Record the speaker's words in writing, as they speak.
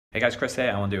Hey guys, Chris here.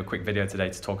 I want to do a quick video today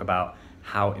to talk about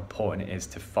how important it is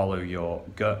to follow your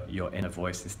gut, your inner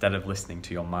voice, instead of listening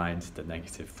to your mind, the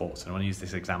negative thoughts. And I want to use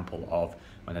this example of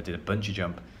when I did a bungee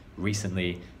jump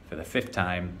recently for the 5th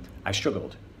time. I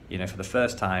struggled. For the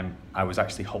first time, I was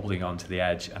actually holding on to the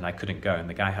edge and I couldn't go. And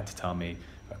the guy had to tell me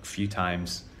a few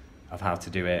times of how to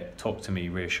do it, talk to me,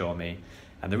 reassure me.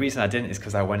 And the reason I didn't is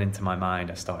because I went into my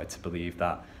mind. I started to believe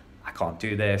that I can't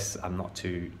do this, I'm not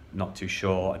too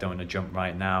sure, I don't want to jump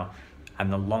right now.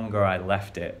 And the longer I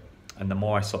left it, and the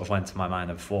more I sort of went to my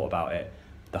mind and thought about it,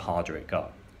 the harder it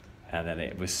got. And then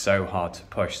it was so hard to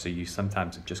push, so you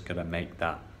sometimes have just got to make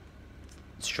that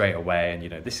straight away.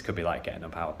 And this could be like getting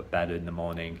up out of bed in the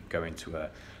morning, going to a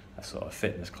sort of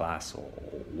fitness class or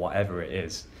whatever it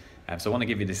is. So I want to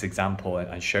give you this example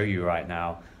and show you right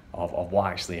now of what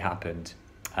actually happened.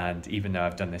 And even though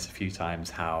I've done this a few times,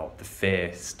 how the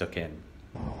fear stuck in.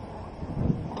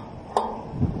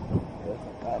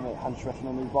 Right, mate, hand stretching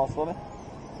on these balls for me.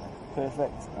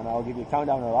 Perfect. And I'll give you a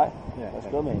countdown, alright? Yeah. Let's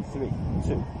go, mate. 3,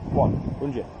 2, 1.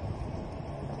 Bungee.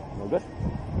 All good?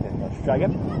 Yeah. Let's try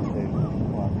again. 2,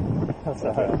 1. That's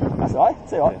alright.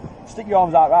 Say what? Yeah. Stick your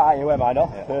arms out right at you, where mine are.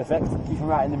 Yeah. Perfect. Keep them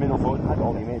right in the middle foot. I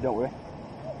don't need mate, don't worry.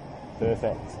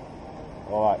 Perfect.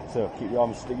 Alright, so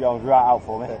stick your arms right out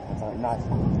for me. Something nice.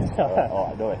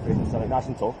 Alright, do it. Something nice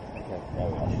and tall. Okay, there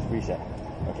we go. Just reset.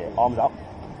 Okay, arms out.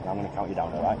 And I'm going to count you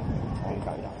down, alright? I'm going to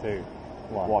count you down. 2,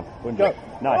 1. Bungee. Go.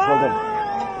 Nice, well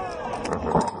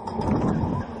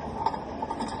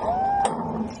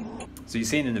done. So you've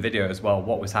seen in the video as well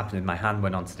what was happening. My hand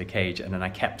went onto the cage and then I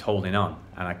kept holding on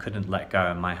and I couldn't let go.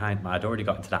 And I'd already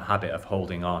got into that habit of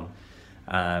holding on.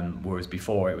 Whereas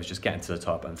before it was just getting to the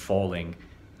top and falling.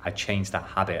 I changed that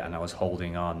habit and I was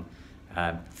holding on,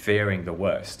 fearing the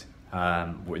worst,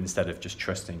 instead of just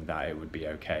trusting that it would be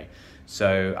okay.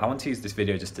 So I want to use this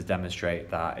video just to demonstrate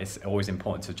that it's always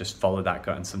important to just follow that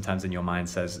gut. And sometimes in your mind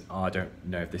says, oh, I don't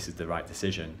know if this is the right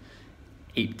decision.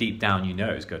 Deep down, you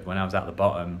know it's good. When I was at the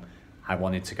bottom, I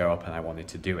wanted to go up and I wanted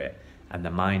to do it. And the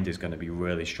mind is going to be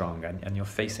really strong and you're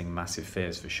facing massive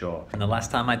fears for sure. And the last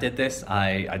time I did this,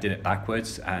 I did it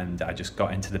backwards and I just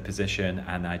got into the position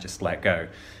and I just let go.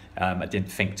 I didn't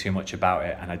think too much about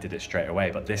it and I did it straight away,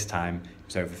 but this time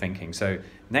it was overthinking. So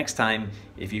next time,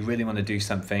 if you really want to do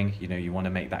something, you want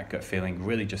to make that gut feeling,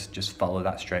 really just follow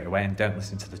that straight away and don't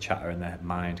listen to the chatter in the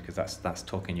mind, because that's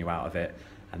talking you out of it.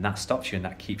 And that stops you and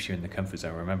that keeps you in the comfort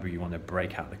zone. Remember, you want to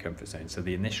break out the comfort zone. So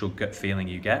the initial gut feeling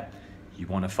you get, you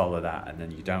want to follow that, and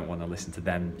then you don't want to listen to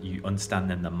them. You understand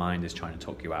then the mind is trying to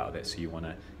talk you out of it, so you want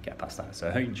to get past that. So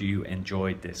I hope you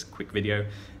enjoyed this quick video,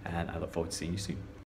 and I look forward to seeing you soon.